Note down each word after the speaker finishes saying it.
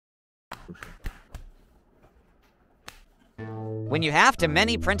When you have too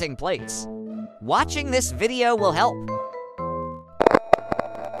many printing plates, watching this video will help.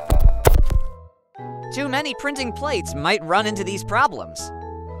 Too many printing plates might run into these problems: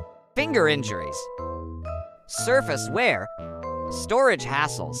 finger injuries, surface wear, storage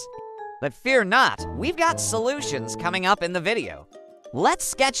hassles. But fear not, we've got solutions coming up in the video. Let's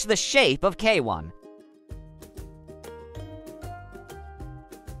sketch the shape of K1.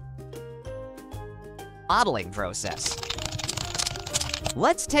 Modeling process.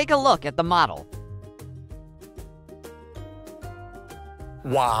 Let's take a look at the model.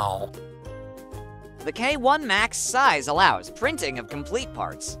 Wow. The K1 Max size allows printing of complete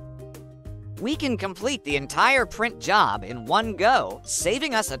parts. We can complete the entire print job in one go,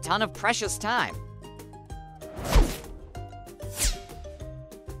 saving us a ton of precious time.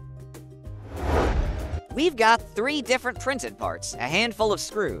 We've got 3 different printed parts, a handful of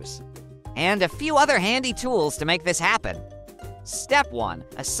screws, and a few other handy tools to make this happen. Step 1.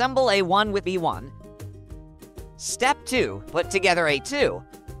 Assemble A1 with B1. Step 2. Put together A2.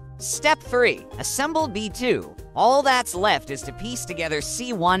 Step 3. Assemble B2. All that's left is to piece together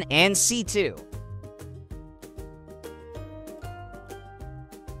C1 and C2.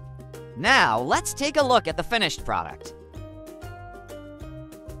 Now, let's take a look at the finished product.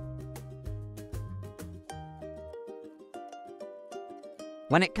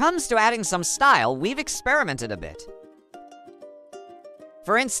 When it comes to adding some style, we've experimented a bit.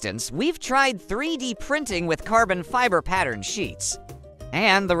 For instance, we've tried 3D printing with carbon fiber pattern sheets,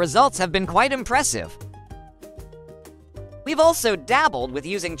 and the results have been quite impressive. We've also dabbled with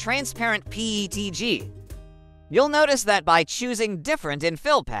using transparent PETG. You'll notice that by choosing different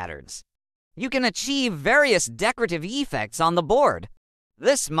infill patterns, you can achieve various decorative effects on the board.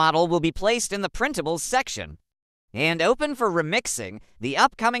 This model will be placed in the printables section. And open for remixing, the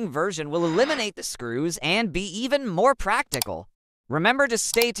upcoming version will eliminate the screws and be even more practical. Remember to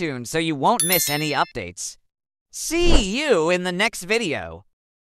stay tuned so you won't miss any updates. See you in the next video.